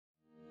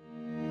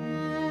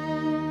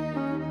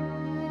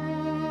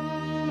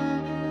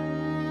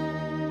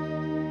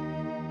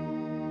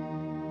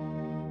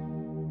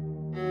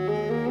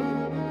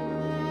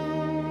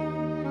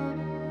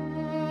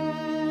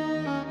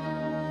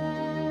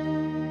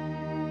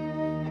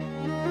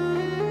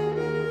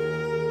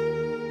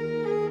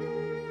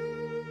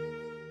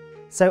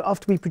So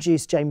after we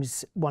produced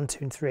James 1, 2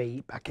 and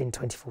 3 back in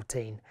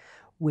 2014,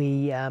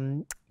 we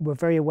were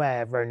very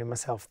aware, Rona and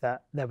myself,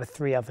 that there were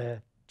 3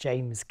 other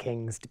James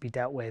Kings to be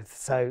dealt with.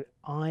 So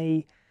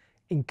I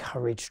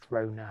encouraged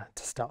Rona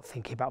to start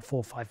thinking about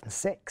 4, 5 and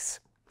 6.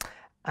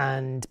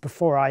 And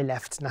before I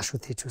left National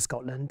Theatre of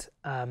Scotland,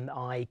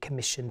 I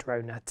commissioned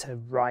Rona to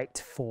write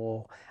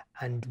for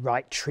and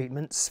write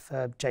treatments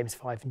for James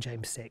 5 and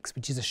James 6,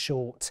 which is a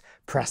short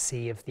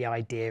précis of the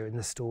idea and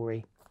the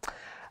story.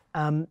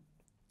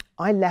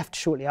 I left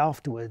shortly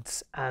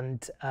afterwards,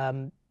 and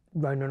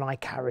Rona and I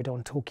carried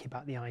on talking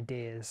about the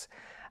ideas.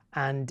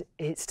 And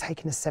it's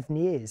taken us 7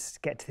 years to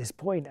get to this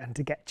point and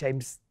to get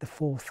James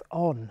IV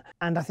on.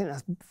 And I think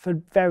that's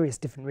for various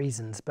different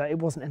reasons, but it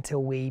wasn't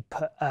until we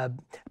put a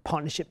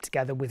partnership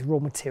together with Raw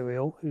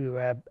Material, who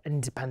are an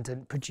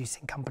independent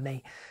producing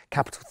company,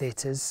 Capital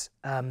Theatres,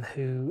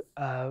 who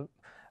own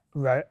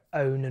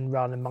and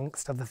run,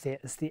 amongst other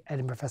theatres, the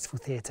Edinburgh Festival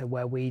Theatre,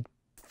 where we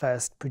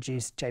first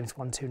produced James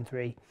 1, 2 and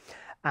 3,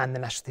 and the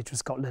National Theatre of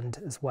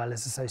Scotland, as well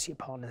as associate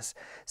partners.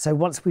 So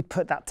once we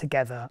put that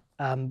together,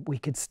 we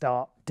could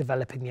start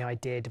developing the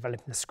idea,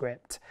 developing the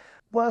script.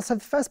 Well, so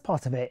the first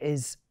part of it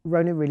is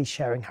Rona really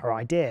sharing her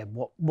idea,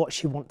 what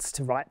she wants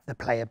to write the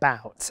play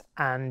about.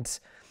 And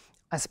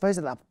I suppose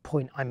at that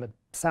point, I'm a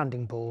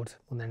sounding board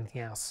more than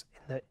anything else,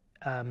 in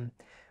that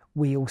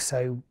we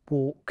also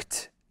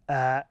walked,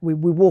 we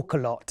walk a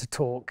lot to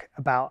talk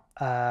about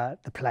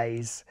the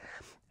plays.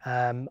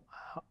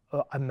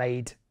 I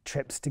made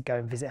trips to go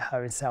and visit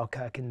her in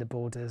Selkirk in the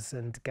Borders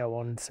and go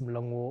on some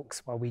long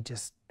walks while we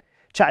just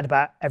chatted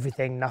about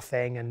everything,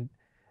 nothing, and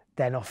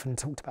then often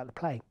talked about the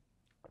play.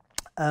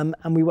 And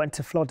we went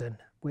to Flodden,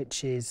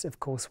 which is, of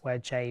course, where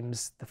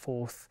James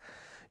IV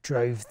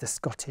drove the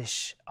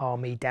Scottish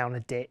army down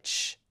a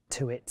ditch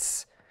to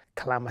its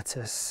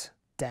calamitous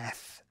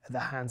death at the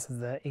hands of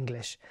the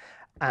English,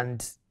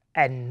 and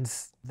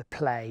ends the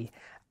play,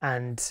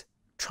 and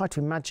tried to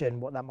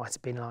imagine what that might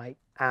have been like,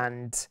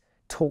 and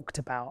talked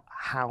about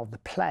how the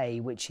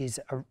play, which is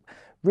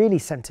really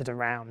centred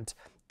around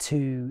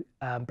 2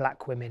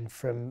 black women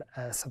from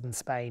southern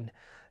Spain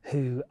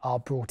who are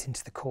brought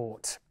into the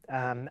court,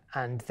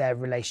 and their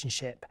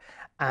relationship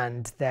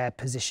and their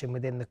position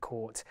within the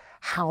court,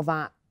 how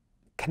that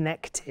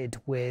connected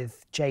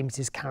with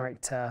James's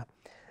character,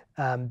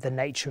 the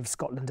nature of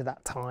Scotland at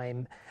that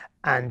time,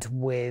 and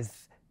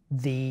with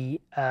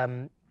the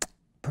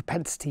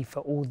propensity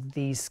for all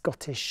these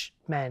Scottish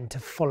men to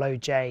follow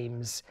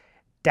James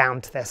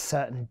down to their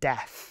certain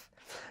death.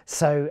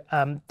 So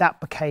that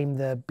became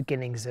the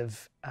beginnings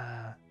of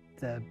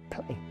the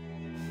play.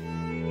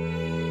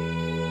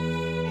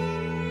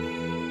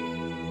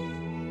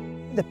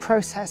 The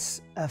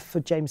process for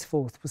James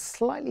IV was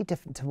slightly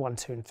different to 1,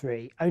 2 and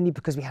 3, only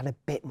because we had a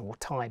bit more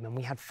time and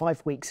we had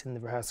 5 weeks in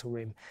the rehearsal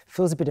room.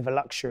 Feels a bit of a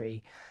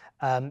luxury.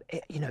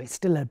 It's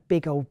still a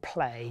big old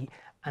play,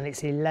 and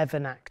it's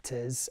 11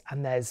 actors,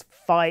 and there's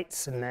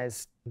fights, and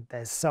there's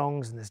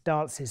songs, and there's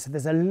dances, so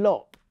there's a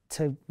lot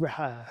to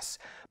rehearse.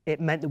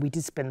 It meant that we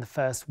did spend the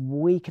first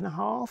week and a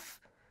half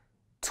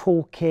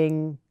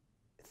talking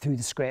through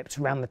the script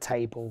around the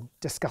table,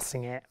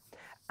 discussing it,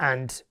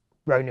 and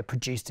Rona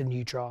produced a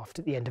new draft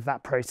at the end of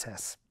that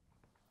process.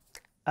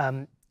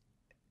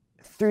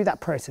 Through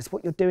that process,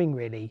 what you're doing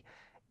really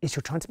is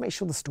you're trying to make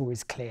sure the story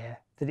is clear,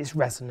 that it's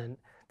resonant,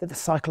 that the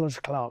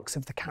psychological arcs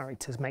of the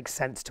characters make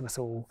sense to us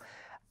all,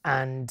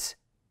 and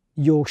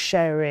you're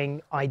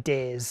sharing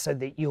ideas so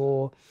that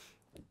your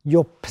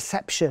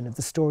perception of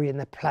the story in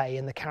the play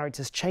and the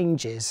characters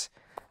changes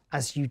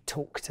as you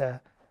talk to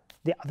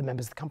the other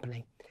members of the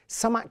company.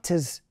 Some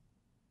actors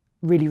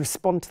really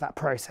respond to that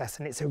process,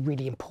 and it's a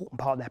really important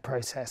part of their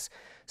process.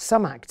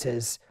 Some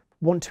actors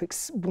want to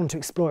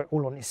explore it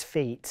all on its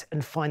feet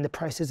and find the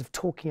process of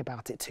talking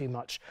about it too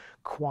much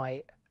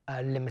quite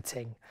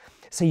limiting.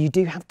 So you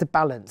do have to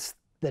balance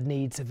the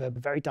needs of a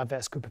very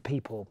diverse group of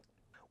people.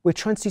 We're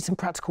trying to do some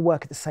practical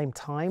work at the same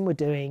time. We're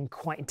doing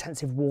quite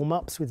intensive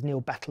warm-ups with Neil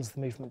Bettles,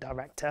 the movement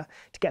director,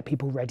 to get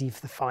people ready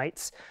for the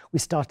fights. We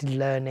started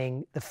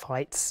learning the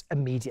fights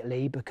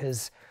immediately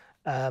because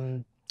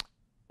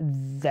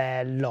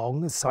they're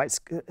long as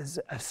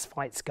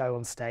fights go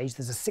on stage.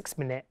 There's a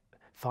 6-minute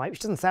fight, which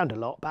doesn't sound a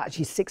lot, but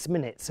actually 6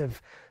 minutes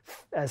of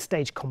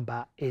stage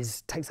combat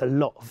takes a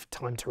lot of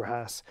time to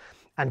rehearse,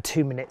 and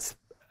 2 minutes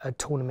a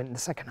tournament in the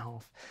second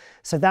half.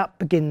 So that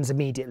begins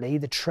immediately,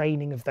 the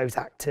training of those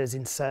actors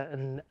in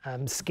certain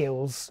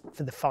skills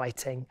for the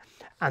fighting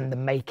and the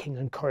making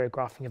and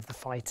choreographing of the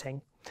fighting.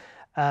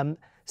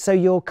 So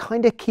you're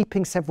kind of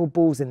keeping several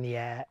balls in the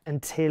air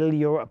until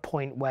you're at a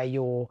point where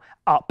you're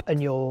up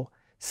and you're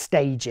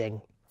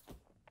staging.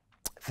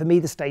 For me,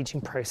 the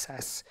staging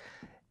process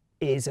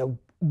is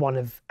one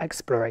of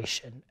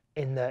exploration,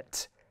 in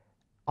that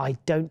I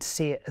don't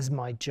see it as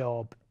my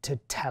job to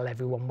tell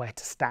everyone where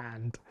to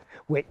stand,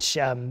 which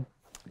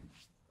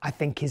I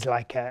think is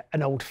like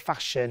an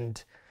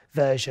old-fashioned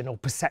version or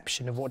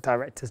perception of what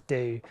directors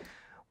do.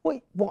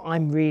 What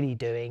I'm really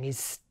doing is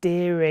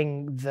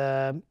steering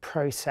the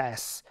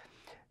process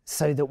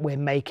so that we're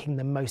making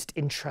the most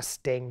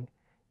interesting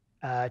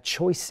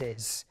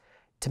choices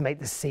to make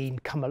the scene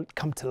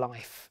come to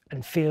life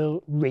and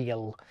feel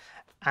real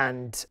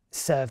and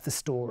serve the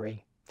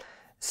story.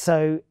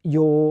 So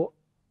you're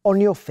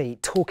on your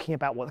feet talking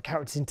about what the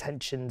character's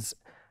intentions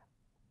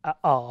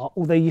are,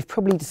 although you've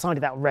probably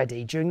decided that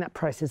already. During that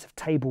process of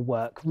table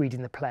work,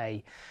 reading the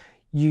play,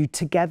 you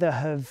together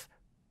have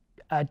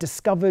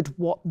discovered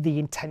what the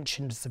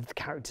intentions of the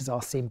characters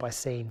are scene by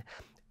scene.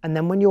 And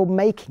then when you're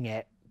making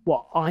it,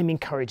 what I'm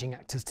encouraging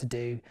actors to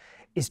do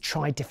is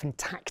try different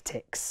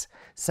tactics.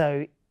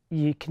 So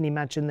you can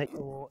imagine that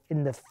you're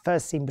in the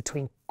first scene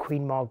between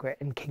Queen Margaret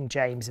and King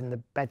James in the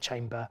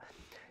bedchamber.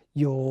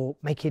 You're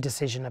making a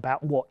decision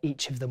about what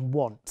each of them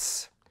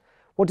wants.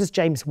 What does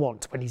James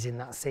want when he's in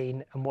that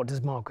scene, and what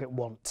does Margaret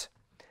want?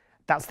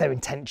 That's their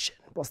intention.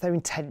 What's their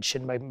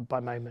intention moment by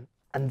moment?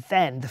 And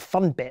then the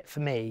fun bit for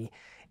me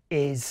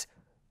is,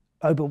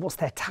 oh, but what's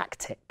their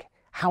tactic?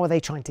 How are they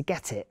trying to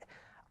get it?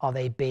 Are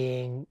they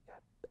being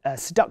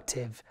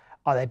seductive?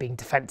 Are they being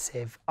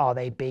defensive? Are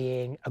they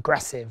being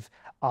aggressive?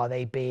 Are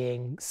they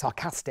being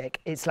sarcastic?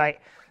 It's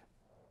like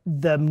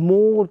the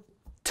more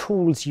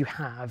tools you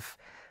have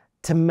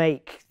to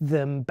make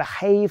them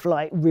behave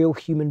like real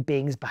human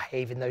beings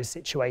behave in those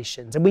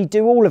situations, and we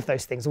do all of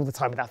those things all the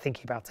time without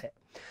thinking about it,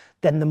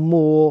 then the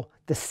more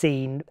the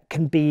scene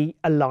can be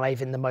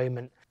alive in the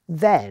moment.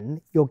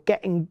 Then you're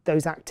getting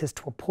those actors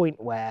to a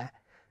point where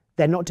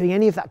they're not doing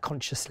any of that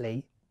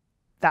consciously.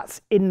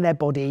 That's in their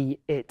body,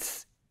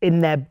 it's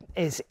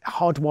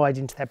hardwired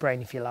into their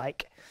brain, if you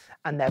like,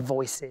 and their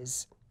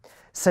voices,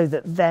 so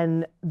that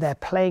then they're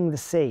playing the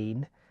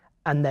scene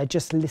and they're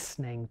just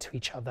listening to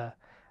each other.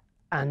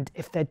 And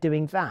if they're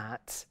doing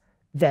that,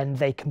 then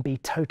they can be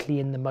totally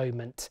in the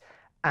moment.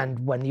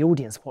 And when the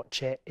audience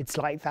watch it, it's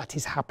like that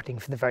is happening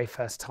for the very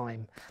first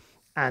time.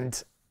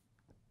 And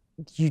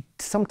you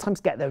sometimes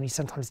get there and you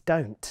sometimes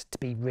don't, to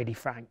be really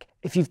frank.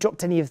 If you've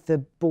dropped any of the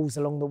balls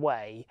along the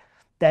way,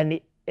 then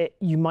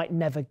you might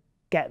never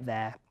get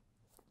there.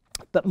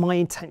 But my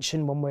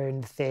intention when we're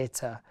in the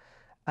theatre,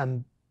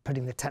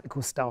 putting the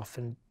technical stuff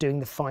and doing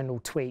the final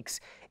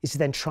tweaks, is to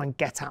then try and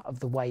get out of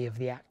the way of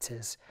the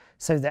actors,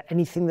 so that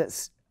anything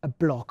that's a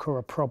block or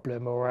a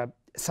problem or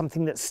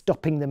something that's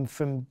stopping them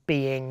from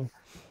being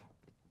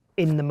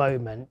in the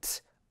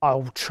moment,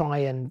 I'll try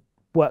and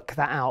work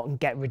that out and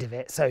get rid of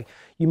it. So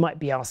you might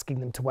be asking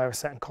them to wear a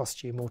certain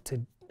costume, or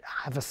to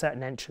have a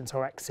certain entrance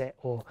or exit,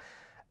 or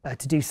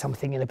to do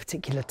something in a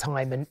particular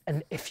time.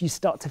 And if you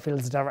start to feel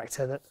as a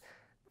director that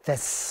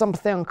there's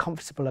something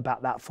uncomfortable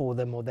about that for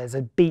them, or there's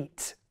a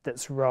beat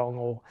that's wrong,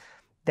 or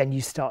then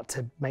you start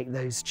to make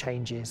those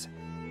changes.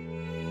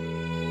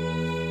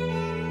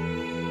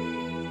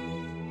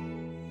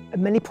 At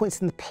many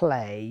points in the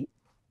play,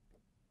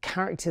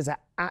 characters are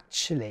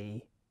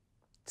actually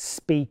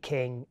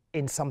speaking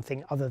in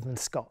something other than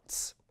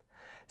Scots.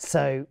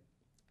 So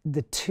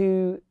the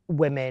two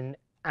women,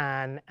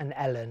 Anne and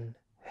Ellen,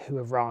 who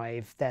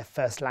arrive, their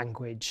first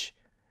language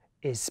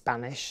is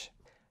Spanish.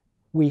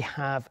 We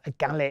have a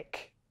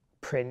Gallic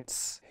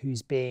prince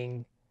who's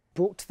being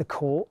brought to the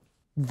court.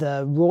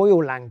 The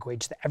royal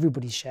language that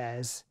everybody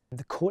shares,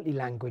 the courtly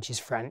language, is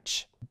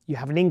French. You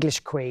have an English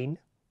queen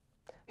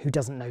who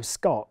doesn't know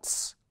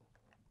Scots,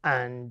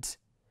 and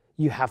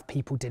you have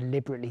people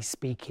deliberately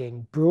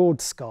speaking broad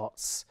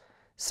Scots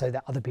so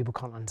that other people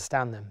can't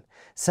understand them.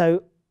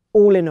 So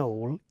all in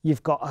all,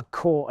 you've got a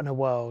court and a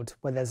world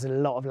where there's a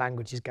lot of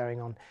languages going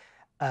on.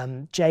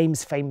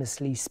 James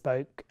famously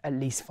spoke at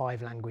least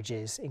 5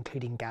 languages,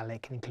 including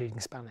Gaelic and including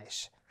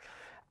Spanish.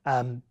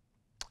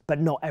 But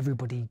not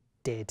everybody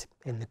did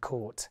in the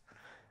court.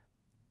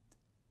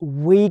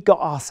 We got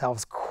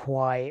ourselves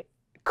quite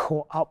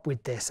caught up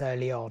with this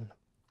early on,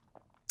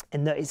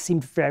 in that it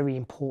seemed very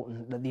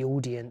important that the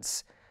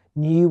audience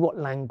knew what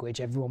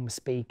language everyone was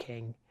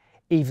speaking,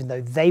 even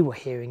though they were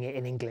hearing it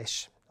in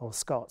English or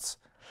Scots.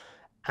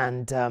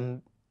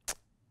 And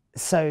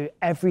so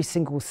every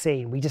single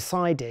scene, we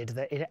decided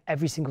that in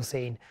every single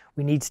scene,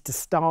 we needed to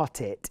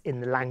start it in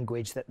the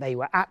language that they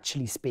were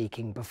actually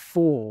speaking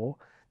before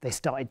they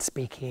started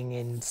speaking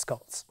in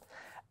Scots.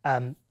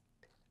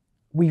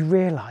 We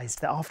realised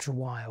that after a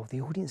while,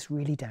 the audience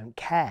really don't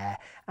care,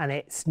 and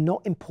it's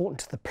not important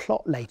to the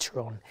plot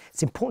later on.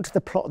 It's important to the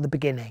plot at the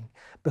beginning,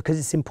 because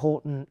it's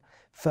important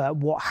for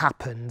what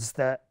happens,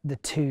 that the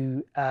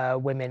two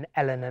women,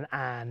 Ellen and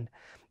Anne,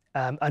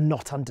 are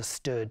not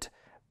understood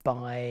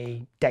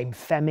by Dame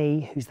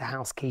Femi, who's the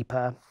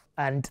housekeeper,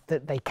 and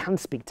that they can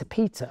speak to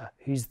Peter,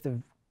 who's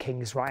the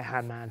king's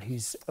right-hand man,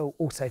 who's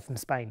also from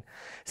Spain.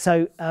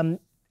 So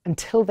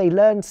until they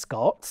learn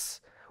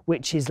Scots,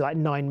 which is like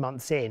 9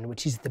 months in,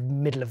 which is the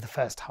middle of the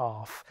first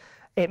half,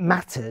 it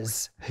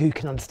matters who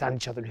can understand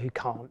each other and who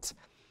can't.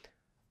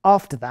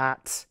 After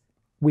that,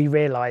 we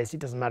realised it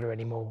doesn't matter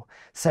anymore.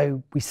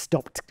 So we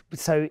stopped.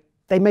 So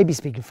they may be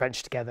speaking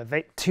French together.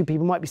 Two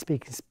people might be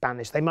speaking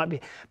Spanish. They might be,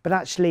 but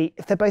actually,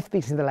 if they're both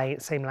speaking the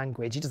same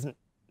language, it doesn't.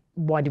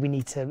 Why do we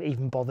need to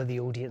even bother the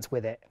audience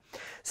with it?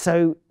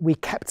 So we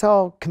kept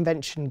our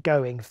convention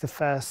going for the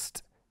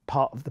first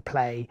part of the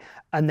play,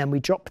 and then we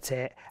dropped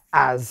it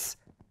as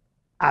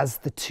as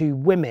the two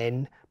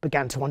women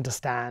began to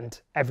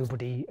understand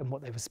everybody and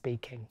what they were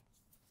speaking.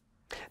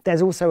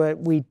 There's also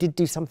we did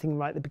do something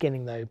right at the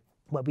beginning though,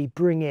 where we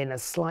bring in a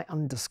slight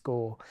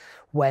underscore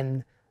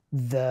when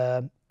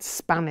the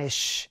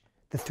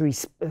three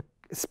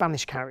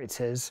Spanish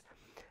characters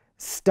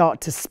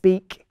start to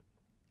speak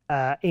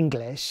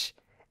English,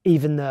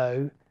 even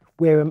though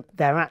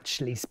they're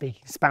actually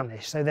speaking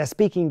Spanish. So they're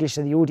speaking English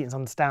so the audience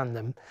understand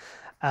them,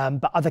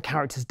 but other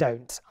characters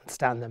don't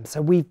understand them.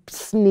 So we've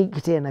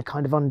sneaked in a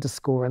kind of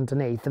underscore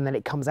underneath, and then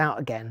it comes out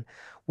again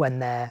when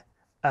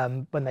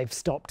they've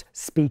stopped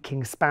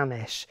speaking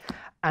Spanish.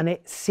 And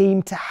it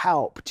seemed to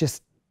help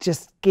just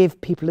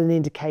give people an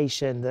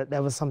indication that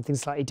there was something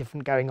slightly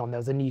different going on. There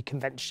was a new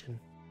convention.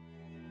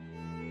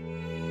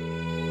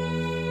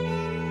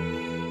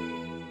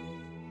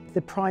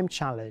 The prime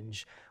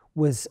challenge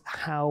was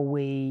how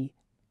we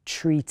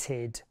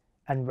treated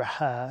and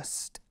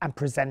rehearsed and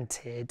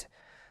presented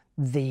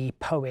the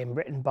poem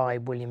written by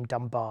William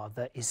Dunbar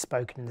that is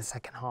spoken in the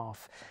second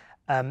half.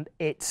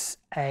 It's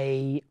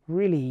a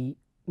really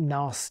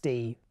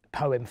nasty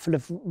poem full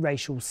of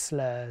racial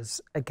slurs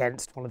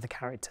against one of the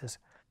characters.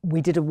 We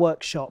did a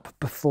workshop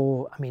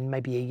before,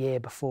 maybe a year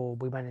before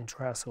we went into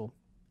rehearsal,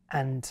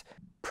 and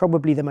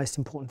probably the most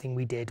important thing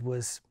we did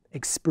was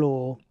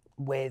explore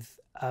with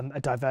a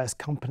diverse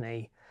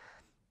company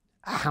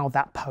how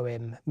that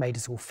poem made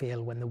us all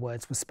feel when the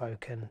words were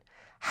spoken,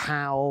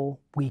 how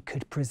we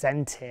could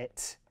present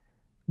it,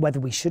 whether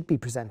we should be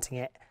presenting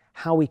it,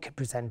 how we could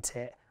present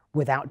it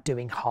without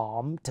doing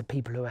harm to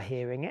people who are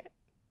hearing it.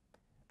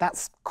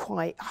 That's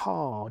quite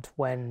hard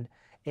when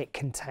it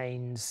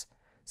contains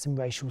some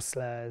racial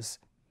slurs,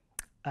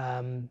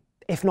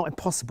 if not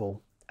impossible.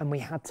 And we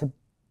had to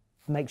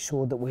make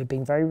sure that we're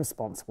being very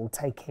responsible,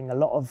 taking a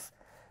lot of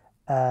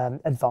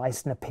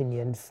advice and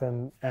opinion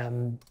from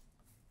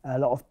a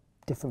lot of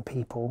different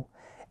people,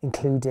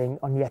 including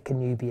Onyeka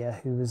Nubia,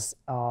 who was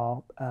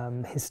our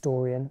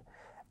historian,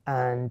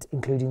 and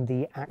including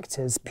the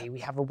actors. We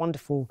have a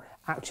wonderful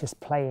actress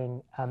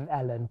playing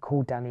Ellen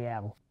called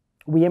Danielle.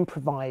 We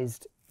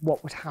improvised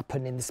what would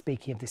happen in the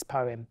speaking of this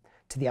poem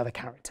to the other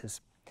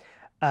characters.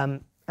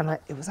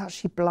 It was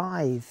actually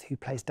Blythe who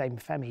plays Dame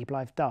Femi,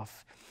 Blythe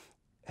Duff,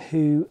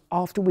 who,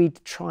 after we'd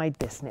tried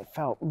this and it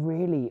felt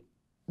really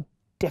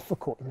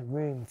difficult in the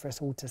room for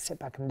us all to sit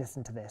back and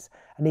listen to this,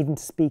 and even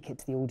to speak it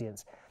to the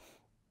audience,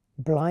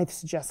 Blythe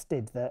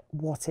suggested that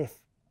what if,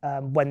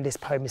 when this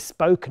poem is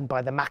spoken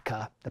by the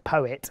Macker, the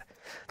poet,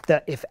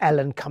 that if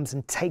Ellen comes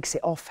and takes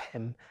it off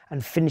him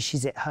and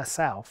finishes it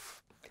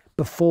herself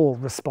before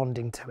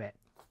responding to it.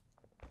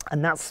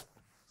 And that's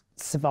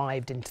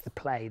survived into the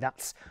play.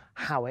 That's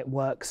how it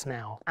works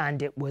now.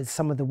 And it was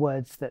some of the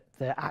words that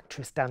the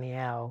actress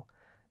Danielle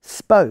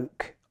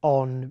spoke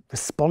on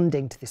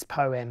responding to this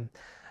poem.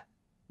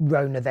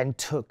 Rona then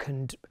took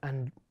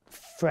and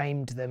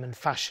framed them and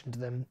fashioned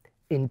them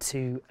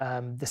into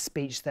the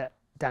speech that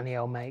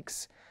Danielle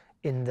makes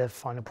in the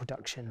final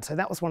production. So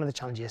that was one of the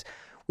challenges.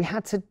 We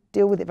had to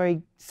deal with it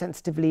very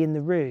sensitively in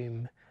the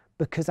room,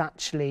 because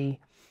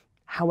actually,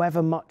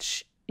 however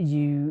much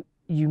you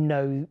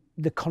know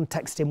the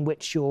context in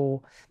which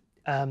you're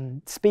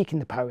speaking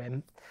the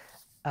poem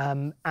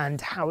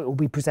and how it will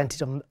be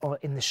presented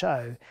in the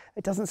show,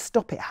 it doesn't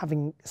stop it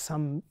having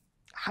some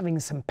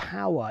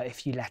power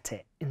if you let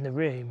it in the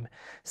room.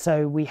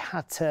 So we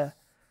had to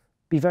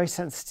be very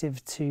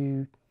sensitive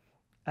to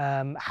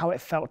how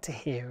it felt to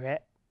hear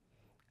it,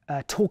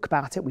 talk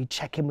about it. We'd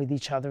check in with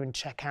each other and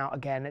check out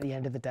again at the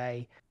end of the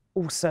day.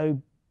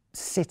 Also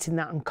sit in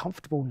that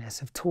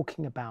uncomfortableness of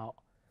talking about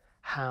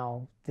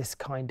how this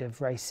kind of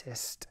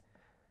racist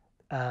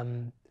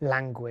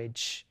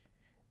language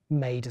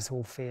made us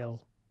all feel.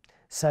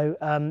 So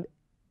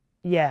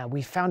yeah,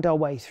 we found our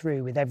way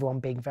through with everyone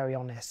being very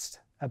honest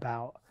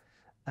about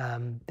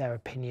their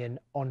opinion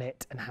on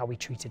it and how we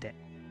treated it.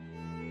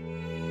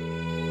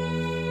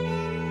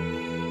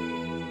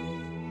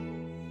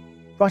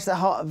 Right at the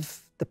heart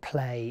of the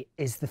play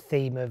is the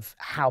theme of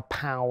how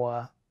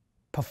power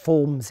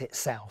performs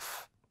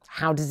itself.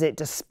 How does it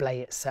display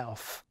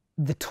itself?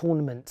 The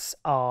tournaments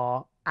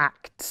are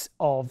acts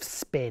of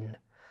spin,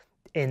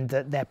 in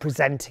that they're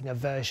presenting a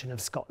version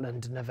of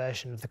Scotland and a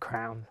version of the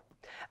Crown.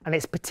 And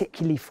it's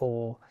particularly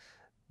for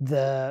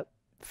the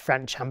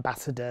French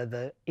ambassador,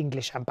 the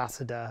English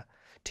ambassador,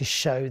 to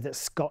show that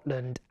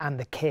Scotland and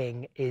the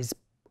King is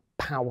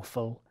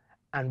powerful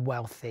and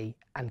wealthy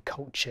and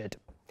cultured.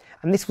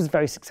 And this was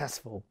very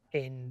successful.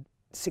 In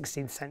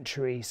 16th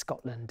century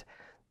Scotland,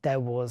 there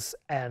was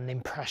an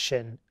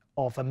impression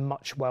of a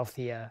much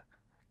wealthier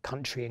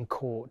country and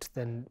court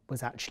than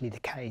was actually the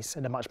case,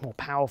 and a much more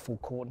powerful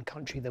court and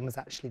country than was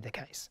actually the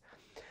case.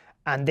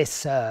 And this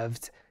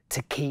served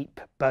to keep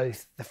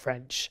both the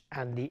French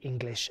and the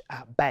English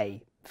at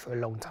bay for a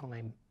long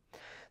time.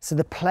 So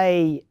the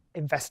play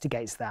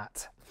investigates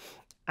that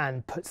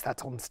and puts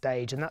that on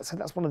stage, and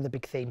that's one of the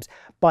big themes,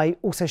 by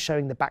also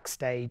showing the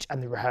backstage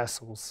and the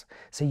rehearsals.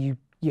 So you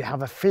You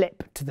have a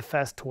flip to the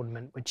first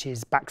tournament, which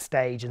is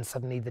backstage, and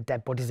suddenly the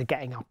dead bodies are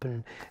getting up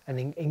and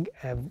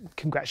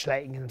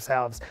congratulating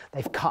themselves.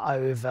 They've cut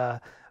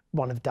over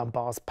one of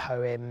Dunbar's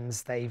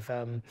poems. They've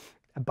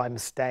by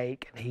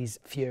mistake, and he's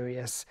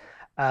furious.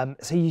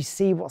 So you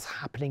see what's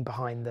happening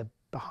behind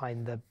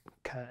the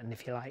curtain,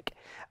 if you like,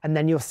 and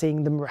then you're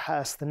seeing them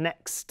rehearse the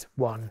next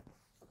one.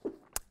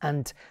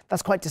 And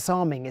that's quite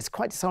disarming. It's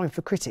quite disarming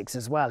for critics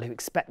as well, who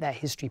expect their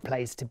history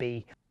plays to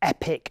be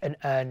epic and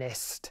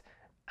earnest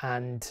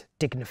and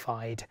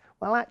dignified.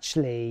 Well,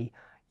 actually,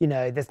 you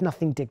know, there's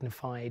nothing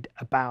dignified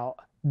about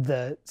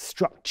the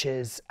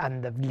structures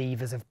and the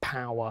levers of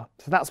power.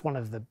 So that's one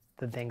of the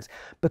things.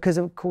 Because,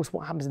 of course,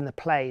 what happens in the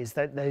play is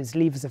that those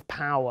levers of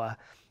power,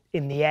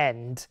 in the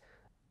end,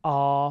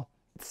 are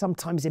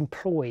sometimes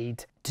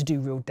employed to do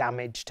real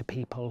damage to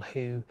people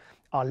who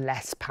are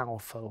less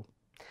powerful.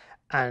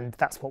 And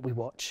that's what we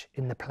watch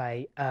in the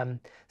play.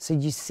 So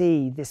you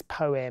see this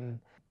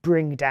poem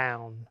bring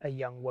down a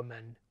young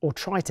woman, or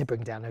try to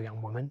bring down a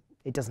young woman.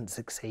 It doesn't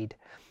succeed,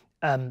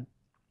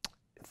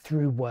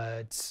 through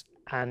words.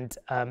 And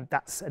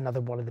that's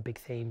another one of the big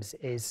themes,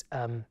 is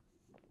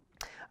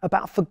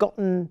about a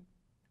forgotten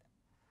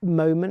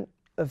moment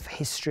of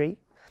history.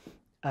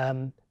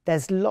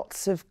 There's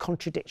lots of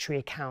contradictory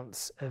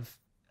accounts of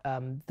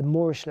the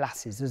Moorish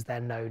lasses, as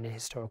they're known in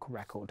historical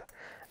record.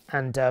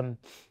 And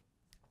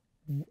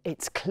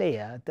it's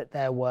clear that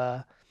there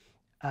were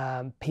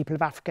people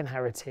of African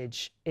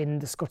heritage in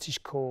the Scottish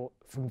court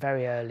from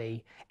very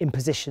early, in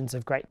positions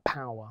of great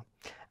power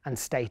and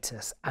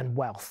status and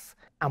wealth.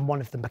 And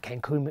one of them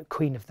became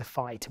queen of the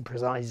fight and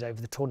presided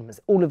over the tournaments.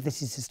 All of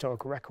this is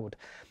historical record.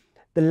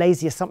 The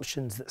lazy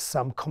assumptions that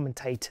some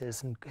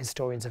commentators and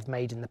historians have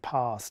made in the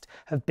past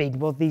have been,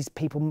 well, these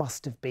people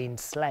must have been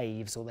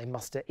slaves, or they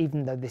must have,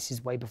 even though this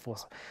is way before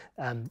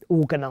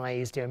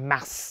organised, you know,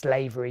 mass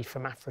slavery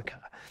from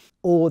Africa,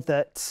 or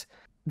that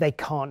they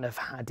can't have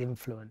had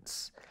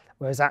influence.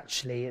 Whereas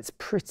actually it's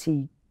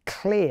pretty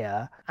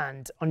clear,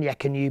 and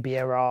Onyeka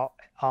Nubia,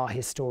 our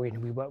historian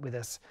who we work with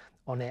us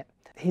on it,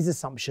 his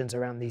assumptions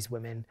around these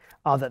women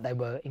are that they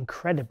were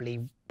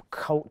incredibly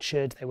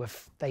cultured.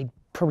 They'd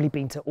probably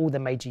been to all the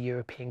major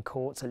European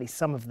courts, at least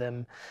some of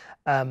them.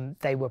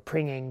 They were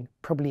bringing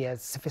probably a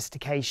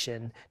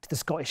sophistication to the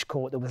Scottish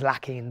court that was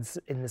lacking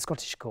in the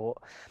Scottish court.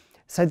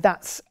 So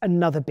that's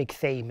another big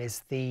theme,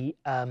 is the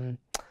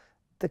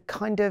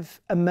kind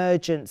of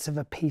emergence of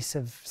a piece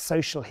of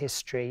social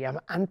history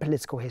and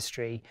political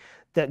history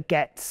that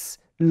gets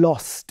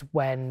lost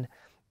when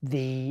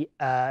the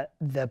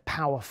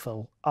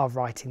powerful are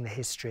writing the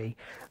history.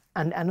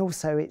 And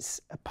also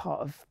it's a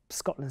part of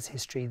Scotland's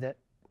history that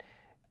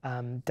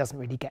doesn't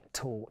really get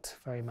taught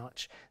very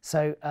much.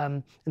 So,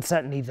 and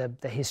certainly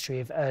the history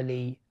of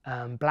early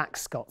Black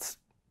Scots,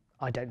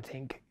 I don't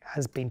think,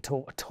 has been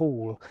taught at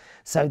all.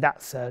 So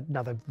that's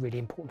another really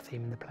important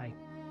theme in the play.